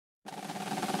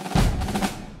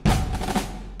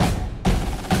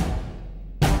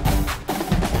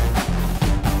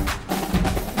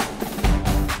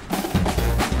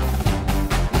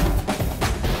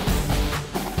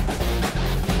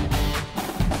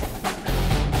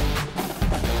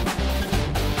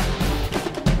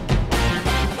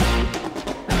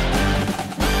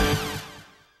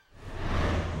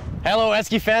Hello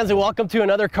Esky fans and welcome to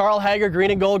another Carl Hager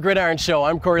Green and Gold Gridiron Show.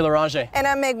 I'm Corey Larange. And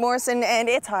I'm Meg Morrison, and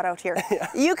it's hot out here. Yeah.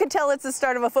 You could tell it's the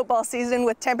start of a football season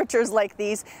with temperatures like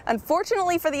these.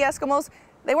 Unfortunately for the Eskimos,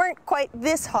 they weren't quite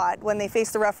this hot when they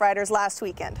faced the Rough Riders last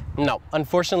weekend. No,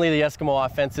 unfortunately the Eskimo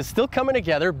offense is still coming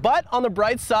together, but on the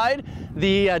bright side,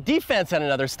 the defense had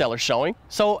another stellar showing.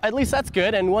 So at least that's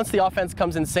good, and once the offense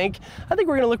comes in sync, I think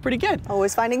we're going to look pretty good.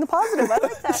 Always finding the positive, I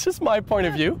like that. It's just my point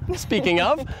of view. Speaking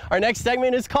of, our next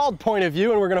segment is called Point of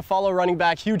View, and we're going to follow running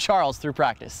back Hugh Jyles through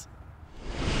practice.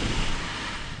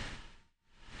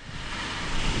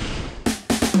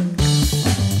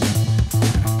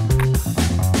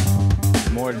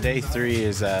 Day 3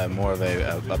 is more of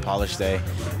a polished day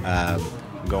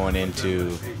going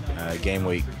into game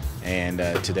week, and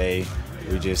today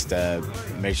we just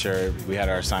made sure we had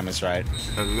our assignments right.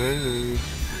 Hello.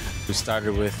 We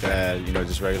started with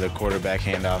just regular quarterback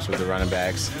handoffs with the running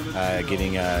backs,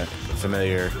 getting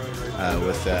familiar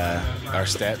with our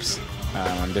steps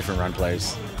on different run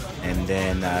plays, and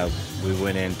then we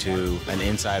went into an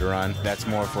inside run. That's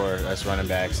more for us running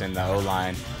backs and the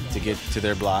O-line to get to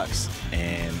their blocks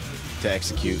and to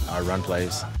execute our run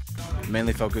plays.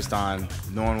 Mainly focused on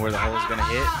knowing where the hole is going to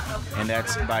hit, and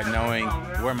that's by knowing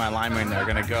where my linemen are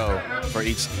going to go for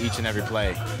each and every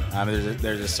play.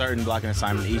 There's a certain blocking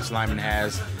assignment each lineman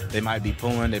has. They might be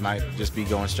pulling, they might just be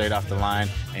going straight off the line,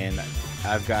 and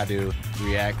I've got to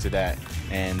react to that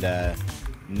and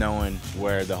knowing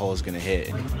where the hole is going to hit.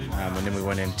 And then we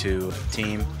went into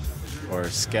team or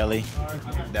Skelly.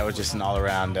 That was just an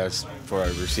all-around. That's for our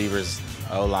receivers,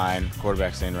 O-line,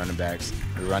 quarterbacks, and running backs.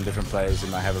 We run different plays. We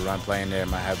might have a run play in there,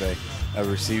 might have a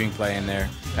receiving play in there,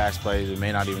 pass plays. We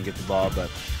may not even get the ball, but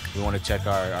we want to check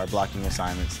our blocking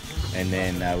assignments, and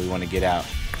then we want to get out.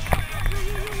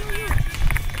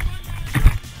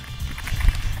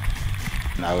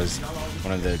 And I was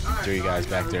one of the 3 guys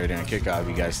back there during kickoff.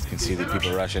 You guys can see the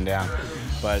people rushing down.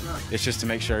 But it's just to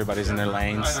make sure everybody's in their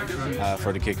lanes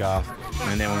for the kickoff.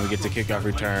 And then when we get to kickoff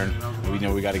return, we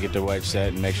know we got to get the wedge set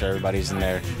and make sure everybody's in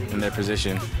their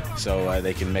position so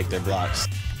they can make their blocks.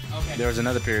 There was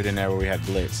another period in there where we had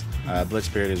blitz. Blitz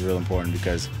period is real important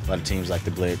because a lot of teams like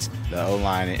the blitz. The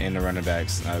O-line and the running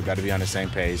backs got to be on the same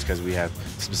page because we have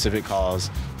specific calls.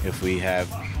 If we have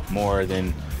more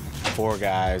than 4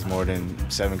 guys, more than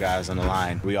 7 guys on the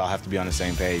line, we all have to be on the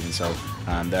same page, and so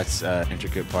that's an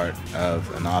intricate part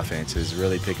of an offense is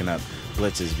really picking up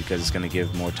blitzes because it's going to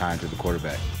give more time to the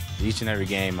quarterback. Each and every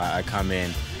game I come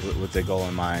in with the goal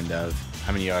in mind of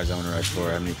how many yards I want to rush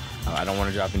for, I don't want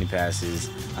to drop any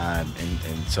passes, and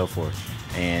so forth.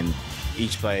 And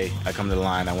each play I come to the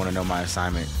line, I want to know my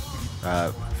assignment.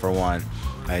 For one,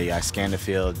 I scan the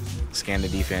field, scan the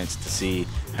defense to see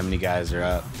how many guys are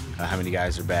up, how many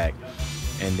guys are back,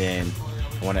 and then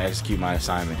I want to execute my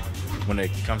assignment. When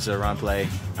it comes to the run play,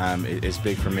 it's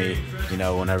big for me.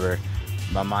 Whenever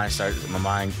my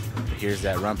mind hears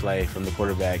that run play from the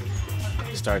quarterback,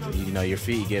 your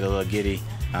feet get a little giddy,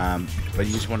 but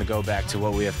you just want to go back to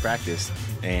what we have practiced,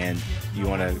 and you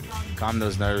want to calm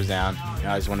those nerves down.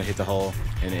 I just want to hit the hole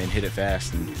and hit it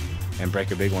fast and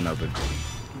break a big one open.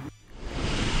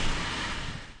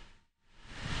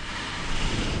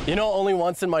 Only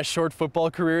once in my short football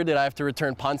career did I have to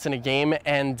return punts in a game,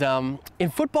 and in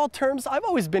football terms, I've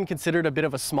always been considered a bit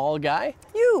of a small guy.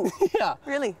 You? Yeah.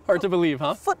 Really? Hard to believe,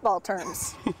 huh? Football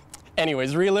terms.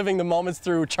 Anyways, reliving the moments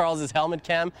through Charles's helmet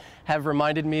cam have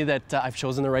reminded me that I've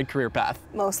chosen the right career path.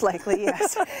 Most likely,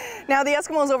 yes. Now, the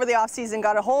Eskimos over the offseason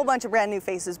got a whole bunch of brand new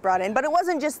faces brought in, but it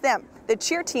wasn't just them. The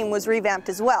cheer team was revamped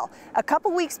as well. A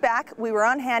couple weeks back, we were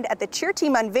on hand at the cheer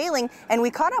team unveiling, and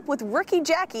we caught up with rookie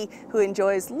Jacci, who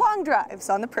enjoys long drives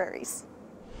on the prairies.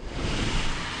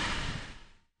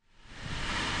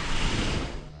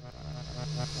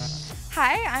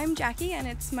 Hi, I'm Jacci, and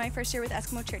it's my first year with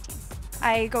Eskimo cheer team.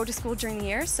 I go to school during the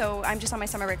year, so I'm just on my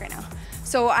summer break right now.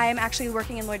 So I'm actually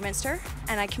working in Lloydminster,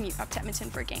 and I commute up to Edmonton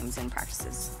for games and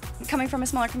practices. Coming from a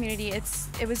smaller community,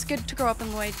 it was good to grow up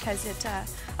in Lloyd because it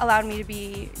allowed me to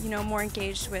be, more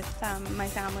engaged with my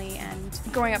family. And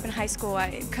growing up in high school,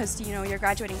 because your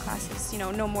graduating class is,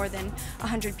 no more than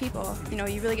 100 people.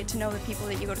 You really get to know the people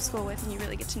that you go to school with, and you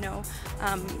really get to know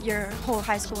your whole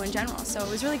high school in general. So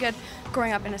it was really good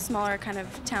growing up in a smaller kind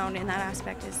of town in that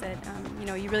aspect. Is that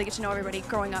you really get to know everybody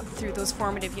growing up through those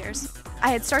formative years.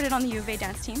 I had started on the U of A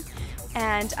dance team,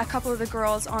 and a couple of the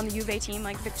girls on the U of A team,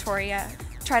 like Victoria,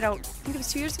 tried out, I think it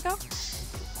was 2 years ago,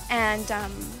 and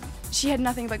she had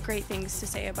nothing but great things to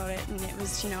say about it, and it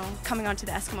was, you know, coming onto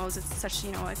the Eskimos, it's such,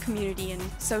 you know, a community, and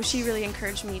so she really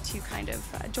encouraged me to kind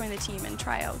of join the team and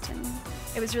try out, and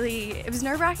it was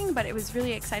nerve-wracking, but it was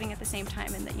really exciting at the same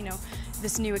time, and that, you know,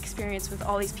 this new experience with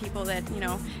all these people that, you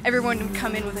know, everyone would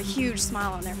come in with a huge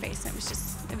smile on their face, and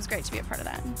it was great to be a part of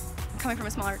that. Coming from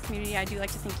a smaller community, I do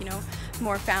like to think, you know,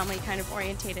 more family kind of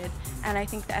orientated, and I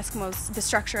think the Eskimos, the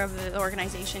structure of the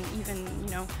organization, even,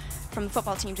 you know, from the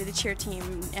football team to the cheer team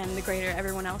and the greater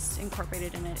everyone else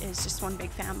incorporated in it, is just one big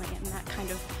family, and that kind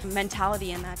of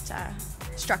mentality and that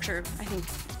structure, I think,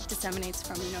 disseminates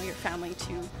from, you know, your family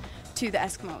to the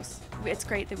Eskimos. It's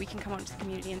great that we can come out into the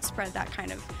community and spread that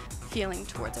kind of feeling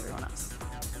towards everyone else.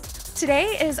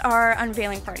 Today is our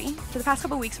unveiling party. For the past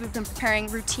couple of weeks, we've been preparing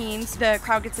routines. The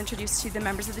crowd gets introduced to the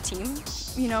members of the team.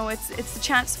 You know, it's the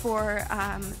chance for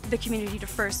the community to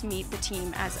first meet the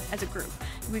team as a group.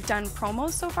 We've done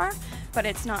promos so far, but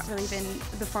it's not really been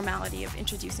the formality of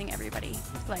introducing everybody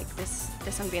like this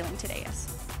unveiling today is.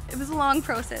 It was a long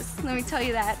process, let me tell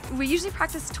you that. We usually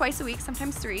practice twice a week,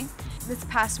 sometimes 3. This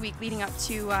past week leading up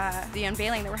to the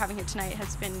unveiling that we're having here tonight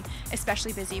has been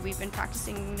especially busy. We've been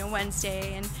practicing, you know,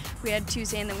 Wednesday, and we had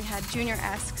Tuesday, and then we had junior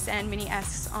esks and mini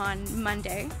esks on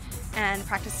Monday, and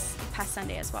practice past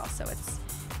Sunday as well. So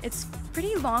it's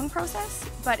pretty long process,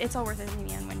 but it's all worth it in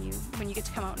the end when you get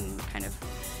to come out and kind of,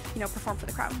 you know, perform for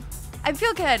the crowd. I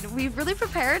feel good. We've really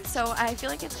prepared, so I feel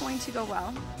like it's going to go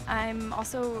well. I'm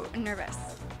also nervous,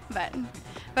 but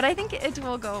I think it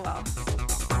will go well.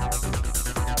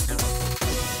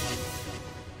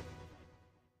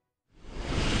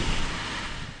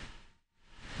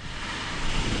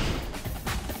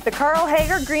 The Carl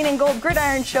Hager Green and Gold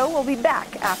Gridiron Show will be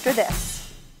back after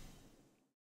this.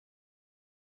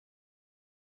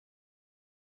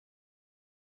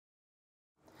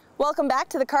 Welcome back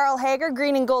to the Carl Hager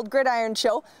Green and Gold Gridiron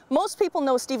Show. Most people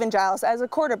know Stephen Jyles as a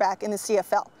quarterback in the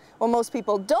CFL. What most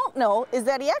people don't know is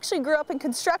that he actually grew up in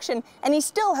construction, and he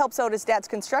still helps out his dad's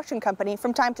construction company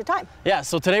from time to time. Yeah,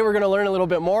 so today we're going to learn a little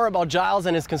bit more about Jyles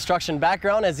and his construction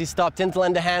background as he stopped in to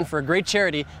lend a hand for a great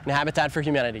charity in Habitat for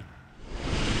Humanity.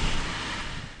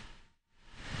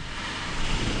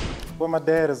 Well, my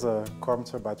dad is a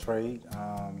carpenter by trade.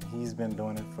 He's been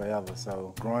doing it forever.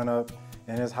 So growing up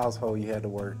in his household, you had to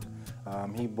work.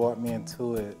 He brought me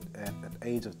into it at the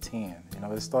age of 10. You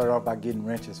know, it started off by getting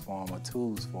wrenches for him or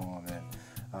tools for him,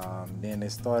 and then they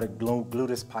started glue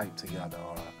this pipe together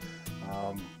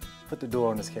or put the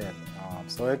door on this cabinet.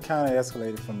 So it kind of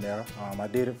escalated from there. I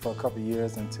did it for a couple of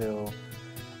years until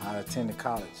I attended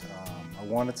college. I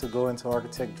wanted to go into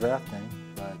architect drafting,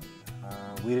 but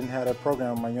we didn't have that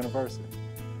program at my university.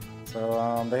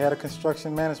 So they had a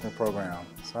construction management program.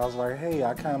 So I was like, hey,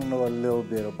 I kind of know a little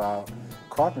bit about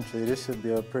carpentry. This should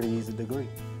be a pretty easy degree.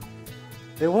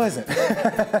 It wasn't.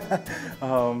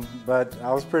 But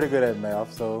I was pretty good at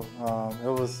math, so it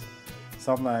was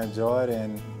something I enjoyed.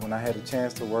 And when I had a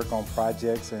chance to work on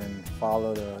projects and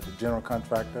follow the general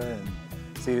contractor and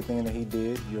see the thing that he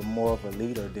did, you're more of a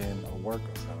leader than a worker.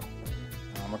 So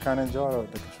I kind of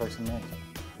enjoyed the construction management.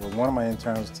 Well, one of my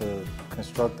interns to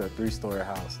construct a 3-story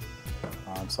house.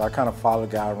 So I kind of followed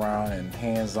the guy around and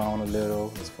hands-on a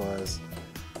little as far as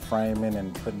framing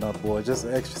and putting up boards, just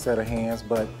an extra set of hands,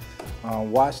 but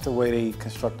watch the way they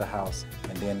construct the house.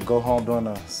 And then go home during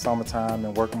the summertime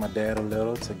and work with my dad a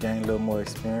little to gain a little more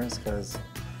experience, because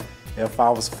if I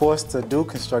was forced to do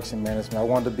construction management, I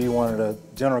wanted to be one of the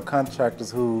general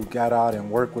contractors who got out and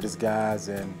worked with his guys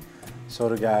and show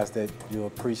the guys that you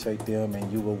appreciate them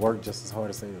and you will work just as hard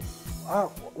as they do.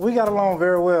 We got along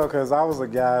very well because I was a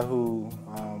guy who,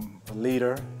 a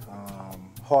leader,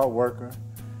 hard worker,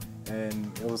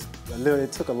 and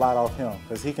it took a lot off him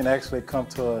because he can actually come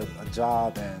to a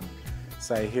job and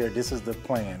say, here, this is the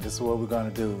plan, this is what we're going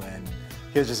to do, and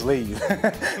he'll just leave.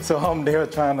 So I'm there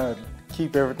trying to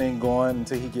keep everything going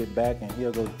until he get back, and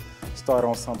he'll go start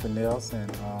on something else, and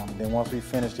then once we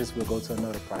finish this, we'll go to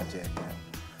another project.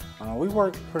 And we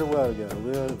work pretty well together.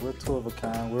 We're two of a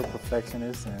kind. We're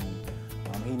perfectionists, and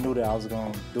he knew that I was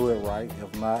going to do it right.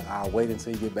 If not, I'll wait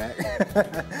until he get back.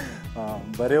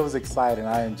 But it was exciting.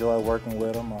 I enjoy working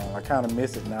with him. I kind of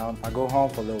miss it now. If I go home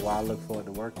for a little while, I look forward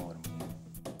to working with him.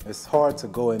 It's hard to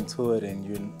go into it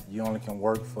and you only can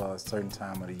work for a certain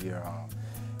time of the year.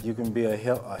 You can be a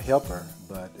helper,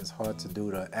 but it's hard to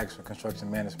do the actual construction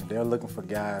management. They're looking for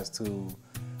guys to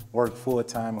work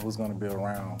full-time and who's going to be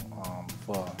around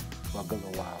for a good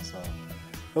little while. So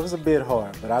it was a bit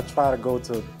hard, but I try to go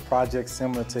to projects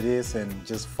similar to this and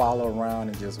just follow around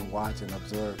and just watch and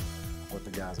observe what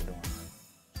the guys are doing.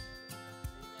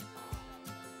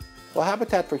 Well,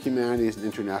 Habitat for Humanity is an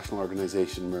international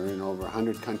organization. We're in over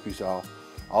 100 countries all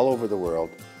all over the world,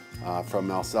 from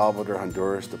El Salvador,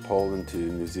 Honduras, to Poland, to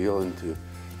New Zealand,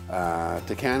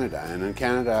 to Canada. And in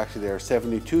Canada, actually, there are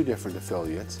 72 different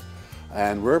affiliates.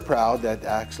 And we're proud that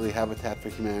actually Habitat for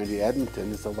Humanity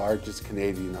Edmonton is the largest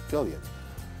Canadian affiliate.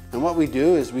 And what we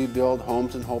do is we build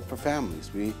homes and hope for families.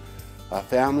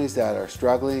 Families that are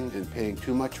struggling and paying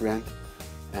too much rent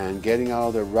and getting out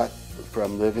of the rut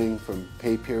from living from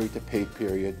pay period to pay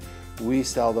period, we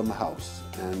sell them a house.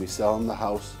 And we sell them the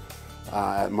house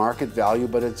at market value,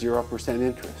 but at 0%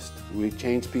 interest. We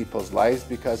change people's lives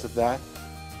because of that.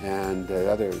 And the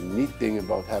other neat thing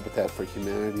about Habitat for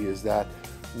Humanity is that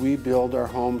we build our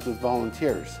homes with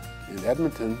volunteers. In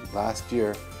Edmonton last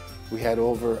year, we had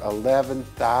over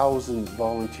 11,000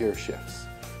 volunteer shifts.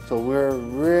 So we're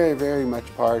very, very much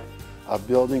part of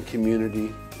building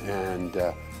community, and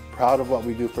proud of what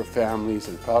we do for families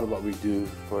and proud of what we do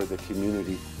for the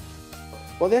community.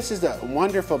 Well, this is a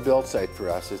wonderful build site for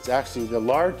us. It's actually the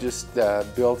largest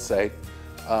build site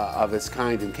of its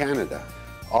kind in Canada.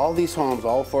 All these homes,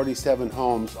 all 47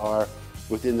 homes, are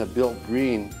within the built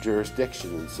green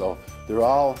jurisdiction, and so they're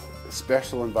all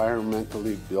special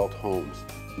environmentally built homes.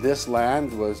 This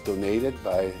land was donated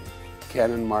by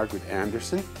Ken and Margaret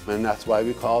Anderson, and that's why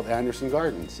we call it Anderson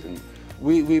Gardens. And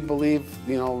we believe,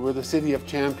 you know, we're the city of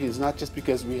champions, not just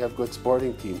because we have good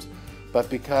sporting teams, but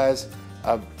because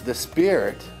of the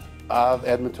spirit of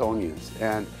Edmontonians.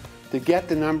 And to get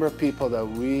the number of people that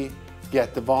we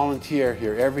get to volunteer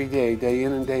here every day, day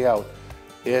in and day out,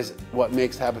 is what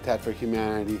makes Habitat for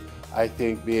Humanity, I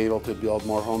think, be able to build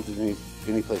more homes than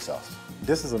any place else.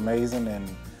 This is amazing, and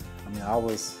I mean, I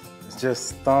was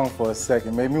just stung for a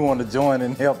second, made me want to join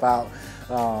and help out.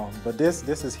 But this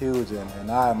is huge,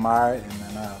 and I admire it,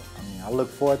 and I look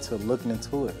forward to looking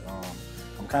into it.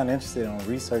 I'm kind of interested in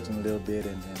researching a little bit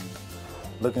and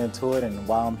looking into it, and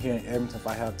while I'm here in Edmonton, if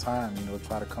I have time, you know,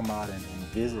 try to come out and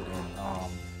visit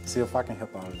and see if I can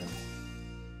help out with them.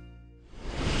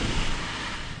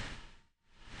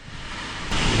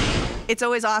 It's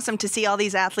always awesome to see all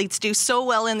these athletes do so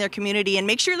well in their community, and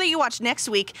make sure that you watch next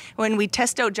week when we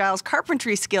test out Jyles'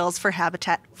 carpentry skills for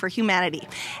Habitat for Humanity.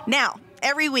 Now,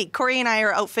 every week, Corey and I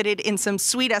are outfitted in some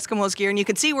sweet Eskimos gear, and you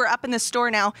can see we're up in the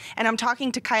store now, and I'm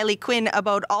talking to Kylie Quinn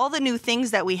about all the new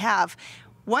things that we have.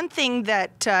 One thing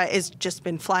that has just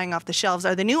been flying off the shelves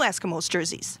are the new Eskimos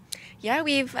jerseys. Yeah,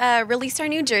 we've released our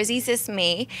new jerseys this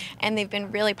May, and they've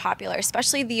been really popular,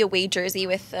 especially the away jersey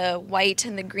with the white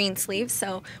and the green sleeves.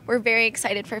 So we're very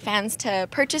excited for fans to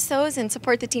purchase those and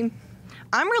support the team.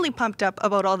 I'm really pumped up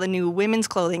about all the new women's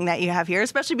clothing that you have here,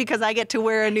 especially because I get to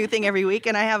wear a new thing every week,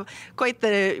 and I have quite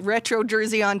the retro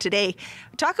jersey on today.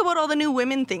 Talk about all the new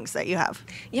women things that you have.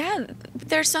 Yeah,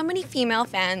 there's so many female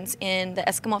fans in the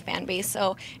Eskimo fan base,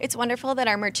 so it's wonderful that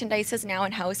our merchandise is now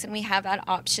in-house, and we have that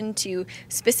option to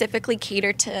specifically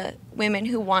cater to women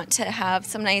who want to have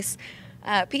some nice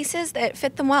pieces that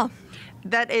fit them well.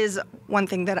 That is one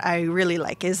thing that I really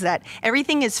like, is that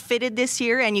everything is fitted this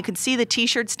year, and you can see the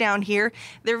t-shirts down here.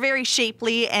 They're very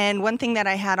shapely, and one thing that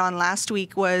I had on last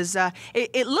week was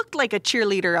it looked like a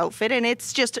cheerleader outfit, and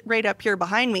it's just right up here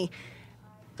behind me.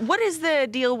 What is the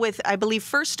deal with, I believe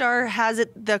First Star has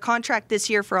the contract this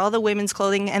year for all the women's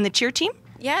clothing and the cheer team?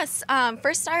 Yes,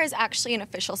 First Star is actually an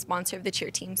official sponsor of the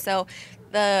cheer team, so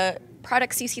the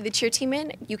products you see the cheer team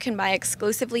in, you can buy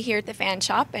exclusively here at the fan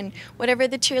shop, and whatever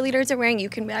the cheerleaders are wearing, you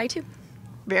can buy too.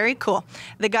 Very cool.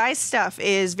 The guys' stuff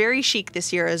is very chic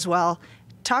this year as well.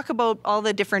 Talk about all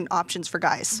the different options for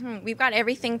guys. We've got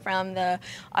everything from the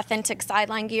authentic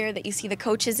sideline gear that you see the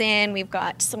coaches in. We've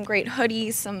got some great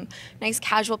hoodies, some nice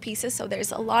casual pieces, so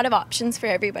there's a lot of options for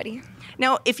everybody.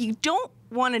 Now, if you don't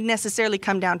want to necessarily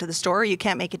come down to the store, you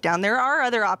can't make it down, there are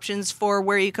other options for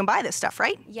where you can buy this stuff,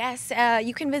 right? Yes,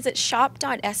 you can visit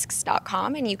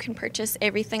shop.esks.com, and you can purchase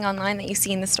everything online that you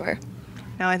see in the store.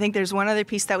 Now, I think there's one other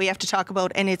piece that we have to talk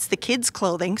about, and it's the kids'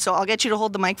 clothing, so I'll get you to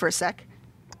hold the mic for a sec.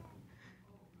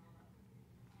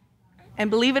 And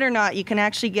believe it or not, you can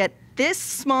actually get this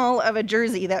small of a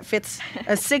jersey that fits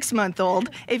a 6-month-old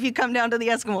if you come down to the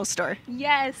Eskimo store.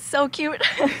 Yes, so cute.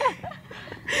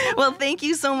 Well, thank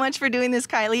you so much for doing this,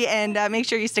 Kylie, and make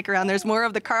sure you stick around. There's more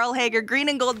of the Carl Hager Green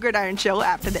and Gold Gridiron Show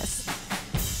after this.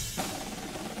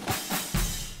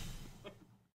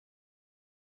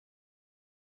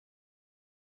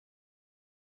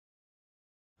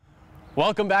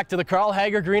 Welcome back to the Carl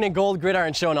Hager Green and Gold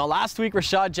Gridiron Show. Now, last week,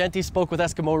 Rashad Jeanty spoke with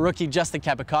Eskimo rookie Justin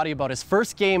Capicati about his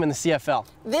first game in the CFL.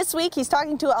 This week, he's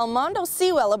talking to Almondo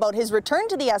Sewell about his return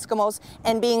to the Eskimos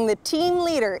and being the team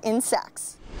leader in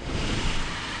sacks.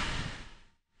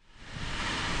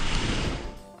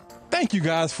 Thank you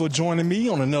guys for joining me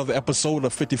on another episode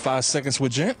of 55 Seconds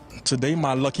with Gent. Today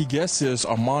my lucky guest is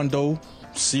Almondo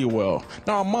Sewell.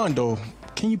 Now Almondo,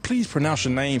 can you please pronounce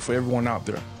your name for everyone out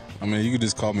there? I mean, you could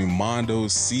just call me Mondo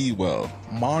Sewell.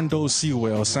 Mondo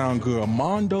Sewell, sound good.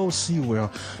 Mondo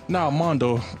Sewell. Now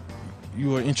Mondo,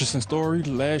 you an interesting story.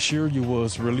 Last year you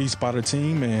was released by the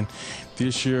team, and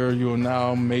this year you are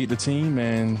now made the team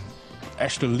and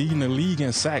actually leading the league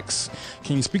in sacks.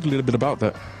 Can you speak a little bit about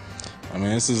that? I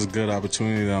mean, this is a good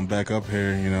opportunity that I'm back up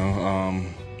here. You know,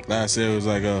 last year it was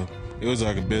like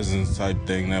a business type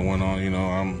thing that went on. You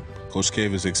know, Coach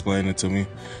Cavis explained it to me.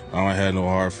 I had no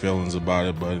hard feelings about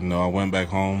it, but you know, I went back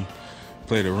home,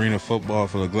 played arena football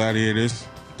for the Gladiators.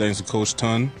 Thanks to Coach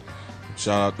Tun.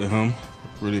 Shout out to him.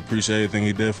 Really appreciate everything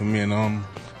he did for me, and I'm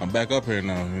back up here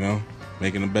now. You know,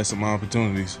 making the best of my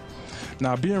opportunities.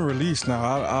 Now being released, I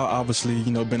obviously,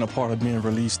 you know, been a part of being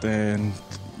released, and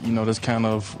you know, that's kind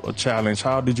of a challenge.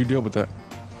 How did you deal with that?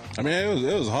 I mean,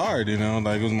 it was hard, you know,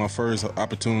 like it was my first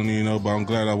opportunity, you know, but I'm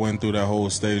glad I went through that whole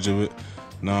stage of it.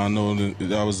 Now I know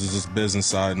that was just business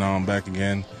side. Now I'm back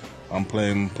again. I'm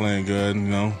playing good, you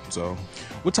know, so.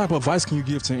 What type of advice can you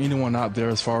give to anyone out there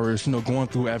as far as, you know, going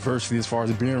through adversity, as far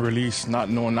as being released, not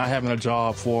having a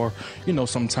job for, you know,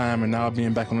 some time, and now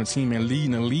being back on the team and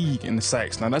leading the league in the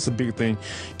sacks? Now that's a big thing.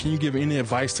 Can you give any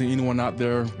advice to anyone out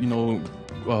there, you know,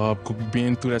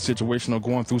 being through that situation or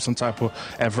going through some type of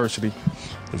adversity?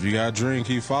 If you got a dream,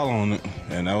 keep following it.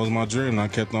 And that was my dream, and I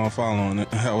kept on following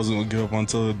it. I wasn't going to give up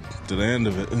until the end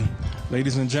of it.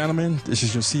 Ladies and gentlemen, this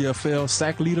is your CFL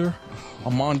sack leader,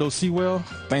 Almondo Sewell.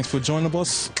 Thanks for joining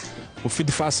us with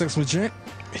 55 Seconds with Gent.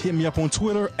 Hit me up on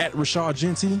Twitter at Rashad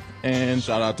Jeanty. And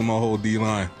shout out to my whole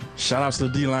D-line. Shout out to the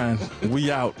D-line.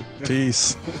 We out.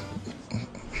 Peace.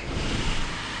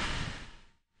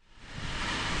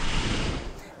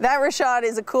 That Rashad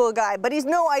is a cool guy, but he's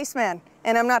no Iceman,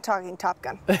 and I'm not talking Top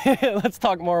Gun. Let's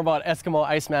talk more about Eskimo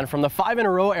Iceman from the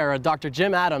 5-in-a-row era, Dr.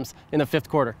 Jim Adams, in the 5th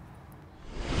quarter.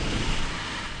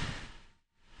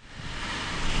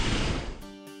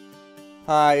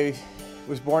 I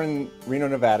was born in Reno,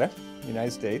 Nevada,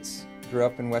 United States. Grew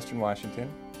up in Western Washington.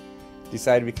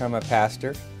 Decided to become a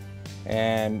pastor,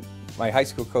 and my high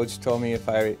school coach told me if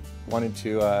I wanted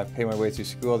to pay my way through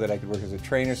school that I could work as a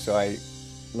trainer, so I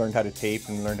learned how to tape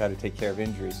and learned how to take care of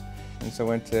injuries. And so I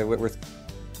went to Whitworth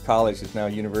College, it's now a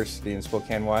university in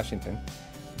Spokane, Washington.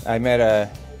 I met a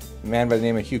man by the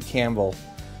name of Hugh Campbell.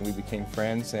 We became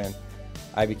friends, and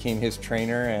I became his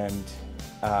trainer,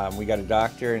 and we got a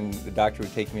doctor, and the doctor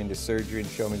would take me into surgery and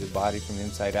show me the body from the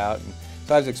inside out. And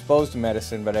so I was exposed to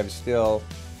medicine, but I was still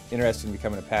interested in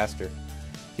becoming a pastor.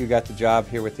 Hugh got the job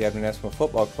here with the Alumni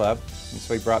Football Club, and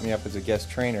so he brought me up as a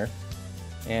guest trainer.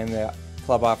 And the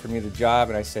club offered me the job,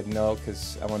 and I said no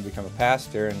because I want to become a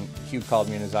pastor. And Hugh called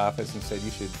me in his office and said,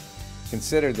 you should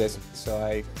consider this. So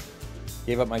I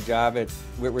gave up my job at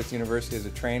Whitworth University as a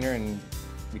trainer and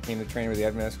became the trainer with the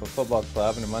Alumni Football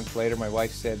Club. And a month later, my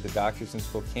wife said, the doctor's in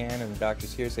Spokane and the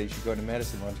doctors here say you should go into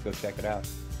medicine. Why don't you go check it out?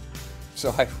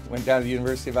 So I went down to the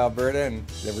University of Alberta, and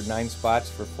there were 9 spots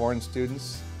for foreign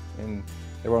students, and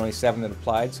there were only 7 that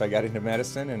applied, so I got into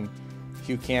medicine. And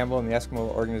Hugh Campbell and the Eskimo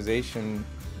organization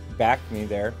backed me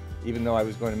there. Even though I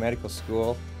was going to medical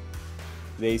school,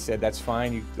 they said, that's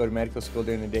fine, you go to medical school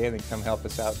during the day and then come help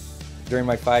us out. During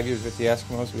my 5 years with the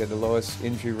Eskimos, we had the lowest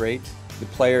injury rate. The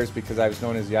players, because I was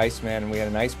known as the Iceman and we had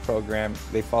an ice program,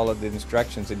 they followed the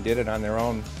instructions and did it on their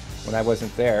own when I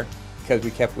wasn't there. Because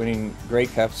we kept winning Grey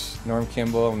Cups, Norm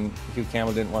Kimball and Hugh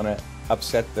Campbell didn't want to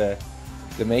upset the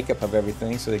makeup of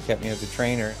everything, so they kept me as a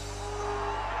trainer.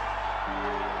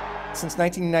 Since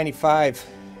 1995,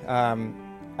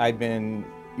 I've been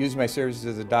using my services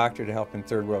as a doctor to help in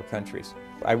third world countries.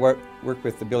 I work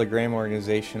with the Billy Graham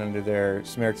organization under their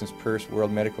Samaritan's Purse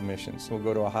World Medical Mission. So we'll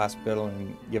go to a hospital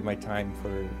and give my time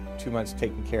for 2 months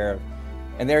taking care of.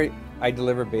 And there I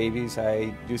deliver babies,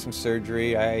 I do some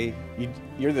surgery,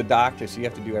 you're the doctor, so you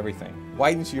have to do everything.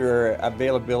 Widens your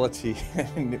availability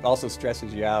and it also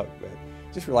stresses you out, but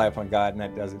just rely upon God and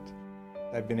that does it.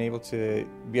 I've been able to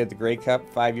be at the Grey Cup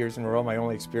 5 years in a row. My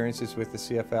only experiences with the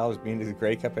CFL is being to the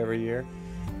Grey Cup every year.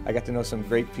 I got to know some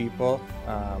great people.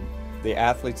 The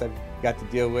athletes I've got to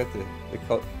deal with, the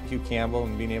coach Hugh Campbell,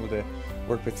 and being able to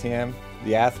work with him.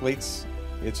 The athletes,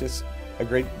 it's just a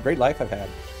great life I've had.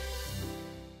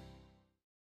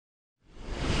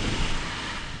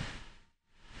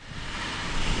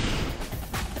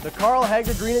 The Carl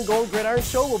Hager Green and Gold Gridiron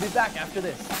Show will be back after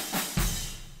this.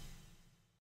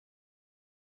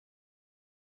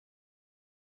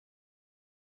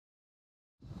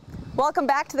 Welcome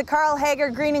back to the Carl Hager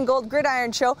Green and Gold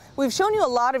Gridiron Show. We've shown you a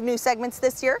lot of new segments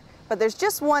this year. but there's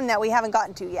just one that we haven't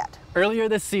gotten to yet. Earlier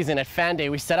this season at Fan Day,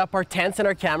 we set up our tents and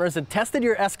our cameras and tested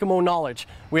your Eskimo knowledge.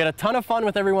 We had a ton of fun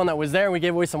with everyone that was there, and we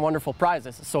gave away some wonderful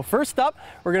prizes. So first up,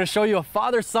 we're going to show you a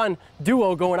father-son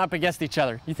duo going up against each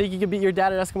other. You think you could beat your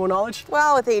dad at Eskimo knowledge?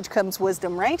 Well, with age comes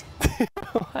wisdom, right?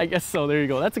 I guess so. There you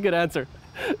go. That's a good answer.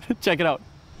 Check it out.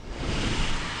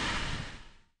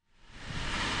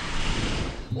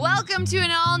 Welcome to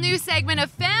an all-new segment of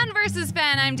Fan vs.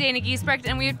 Fan. I'm Dana Giesbrecht,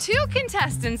 and we have two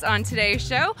contestants on today's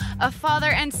show, a father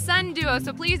and son duo.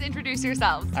 So please introduce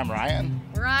yourselves. I'm Ryan.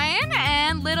 Ryan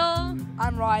and little...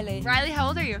 I'm Riley. Riley, how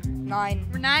old are you? 9.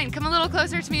 We're 9. Come a little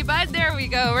closer to me, bud. There we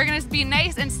go. We're going to be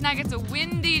nice and snug. It's a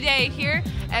windy day here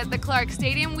at the Clark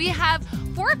Stadium. We have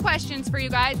 4 questions for you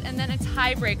guys and then a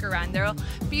tiebreaker round. There'll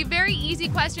be very easy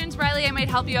questions. Riley, I might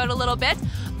help you out a little bit,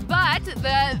 but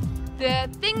the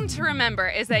thing to remember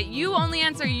is that you only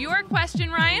answer your question,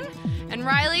 Ryan, and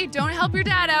Riley, don't help your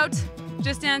dad out,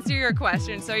 just answer your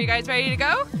question. So are you guys ready to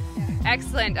go? Yeah.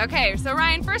 Excellent. Okay, so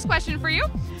Ryan, first question for you.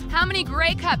 How many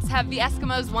Grey Cups have the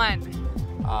Eskimos won?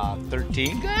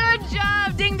 13. Good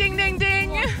job. Ding, ding, ding, ding.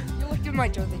 Well, you looked at my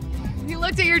jersey. You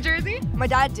looked at your jersey? My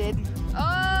dad did.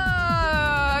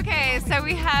 Oh, okay. So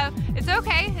we have, it's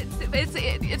okay.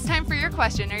 It's time for your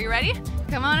question. Are you ready?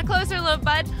 Come on closer, little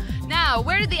bud. Now,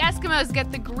 where did the Eskimos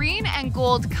get the green and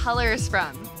gold colors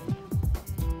from?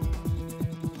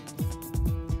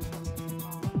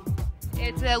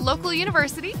 It's a local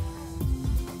university.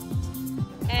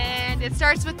 And it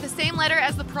starts with the same letter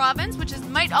as the province, which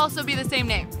might also be the same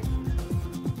name.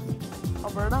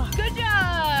 Alberta. Good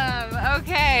job!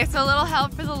 Okay, so a little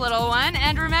help for the little one.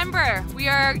 And remember, we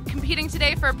are competing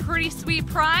today for a pretty sweet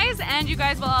prize, and you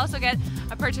guys will also get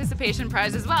a participation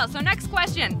prize as well. So next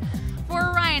question. For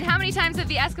Ryan, how many times have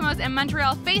the Eskimos and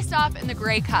Montreal faced off in the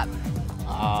Grey Cup?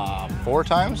 4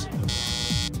 times.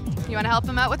 You want to help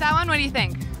him out with that one? What do you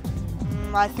think?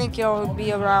 I think it'll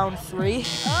be around 3.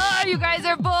 Oh, you guys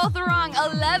are both wrong.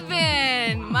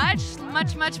 11. Much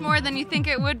more than you think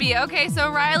it would be. Okay,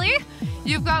 so Riley,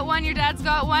 you've got one, your dad's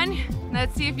got one.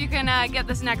 Let's see if you can get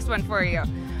this next one for you.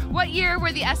 What year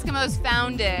were the Eskimos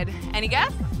founded? Any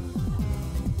guess?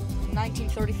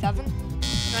 1937.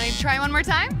 You want to try one more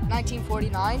time?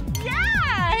 1949. Yeah!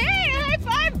 Hey, high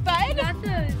five, bud!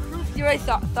 That's a proof you already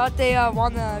thought they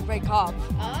won the Grey Cup.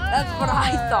 Oh. That's what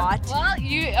I thought. Well,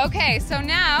 okay, so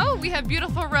now we have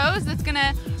beautiful Rose that's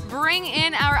gonna bring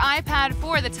in our iPad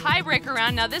for the tiebreaker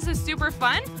round. Now this is super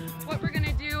fun. What we're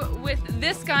gonna do with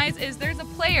this, guys, is there's a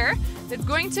player that's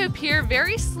going to appear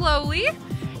very slowly,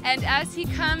 and as he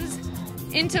comes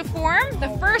into form,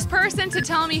 the first person to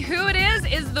tell me who it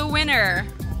is the winner.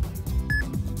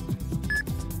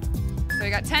 So we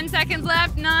got 10 seconds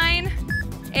left. 9,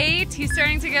 8, he's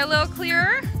starting to get a little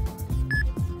clearer.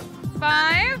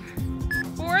 5,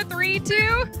 4, 3, 2,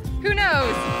 who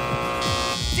knows?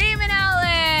 Damon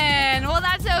Allen! Well,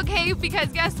 that's okay, because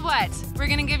guess what? We're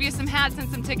gonna give you some hats and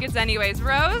some tickets anyways.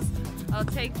 Rose, I'll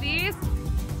take these.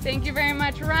 Thank you very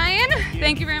much, Ryan.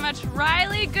 Thank you very much,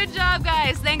 Riley. Good job,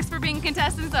 guys. Thanks for being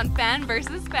contestants on Fan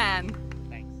vs. Fan.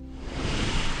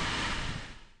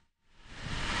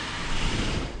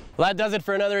 Well, that does it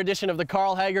for another edition of the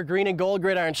Carl Hager Green and Gold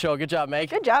Gridiron Show. Good job,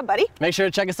 Meg. Good job, buddy. Make sure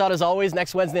to check us out as always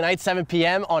next Wednesday night, 7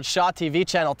 p.m. on Shaw TV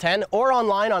Channel 10 or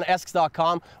online on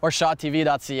esks.com or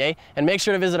shawtv.ca. And make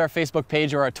sure to visit our Facebook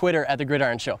page or our Twitter at The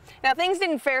Gridiron Show. Now, things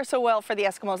didn't fare so well for the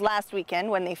Eskimos last weekend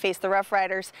when they faced the Rough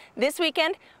Riders. This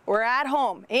weekend, we're at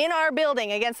home in our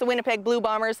building against the Winnipeg Blue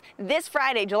Bombers this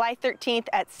Friday, July 13th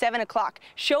at 7 o'clock.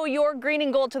 Show your green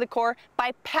and gold to the core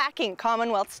by packing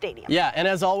Commonwealth Stadium. Yeah, and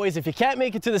as always, if you can't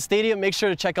make it to the stadium, make sure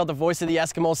to check out the Voice of the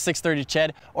Eskimos 6:30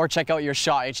 CHED or check out your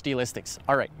Shaw HD listings.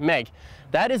 All right, Meg,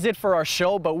 that is it for our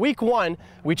show, but week 1,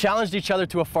 we challenged each other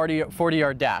to a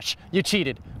 40-yard dash. You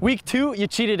cheated. Week 2, you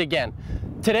cheated again.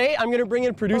 Today, I'm gonna bring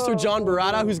in producer John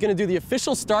Barata, who's gonna do the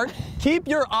official start. Keep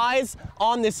your eyes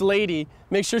on this lady.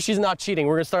 Make sure she's not cheating.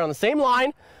 We're gonna start on the same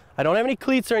line. I don't have any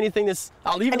cleats or anything.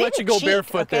 I'll even let you go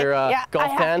barefoot there, yeah,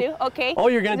 golf I fan. have to. Okay. Oh,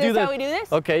 you're gonna do how we do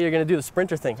this? Okay, you're gonna do the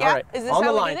sprinter thing. Yeah. All right. Is this on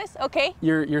how the we line. do this? Okay.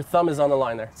 Your thumb is on the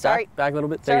line there. Sorry. Back a little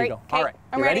bit. Sorry. There you go. Okay. All right.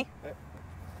 I'm you ready?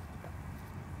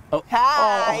 Oh.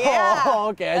 Ah, yeah. Oh,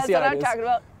 okay. I see how it is. That's what I'm talking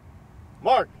about.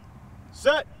 Mark,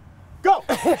 set, go.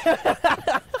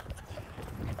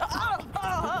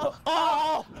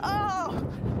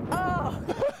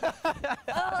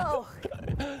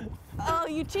 Oh,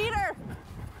 you cheater!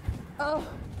 Oh.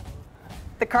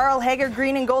 The Carl Hager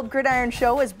Green and Gold Gridiron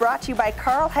Show is brought to you by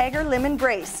Carl Hager Limb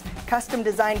Brace, custom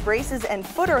designed braces and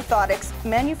foot orthotics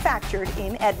manufactured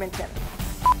in Edmonton.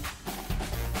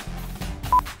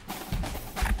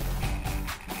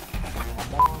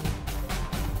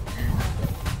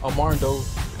 Armando.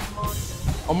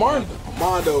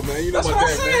 Armando, man. You know That's about what I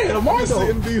that, said, man. Armando.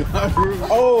 You see him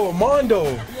Oh, Armando.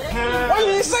 Why you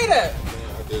didn't say that?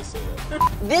 I did say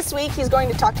that. This week he's going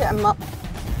to talk to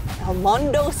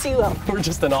Almondo Sewell. We're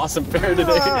just an awesome pair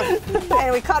today.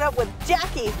 And we caught up with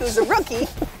Jacci, who's a rookie.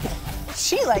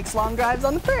 She likes long drives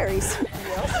on the prairies.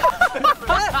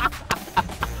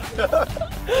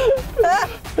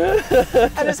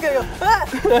 I'm just gonna go,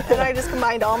 and I just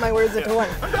combined all my words into one.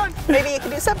 Maybe you can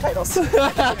do subtitles.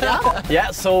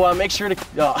 Yeah, so make sure to,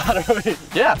 I don't know,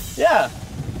 yeah.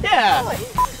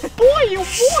 Boy, you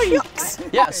boy.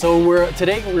 Yeah, so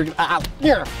today we're,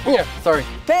 sorry.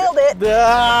 Failed it.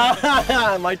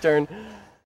 My turn.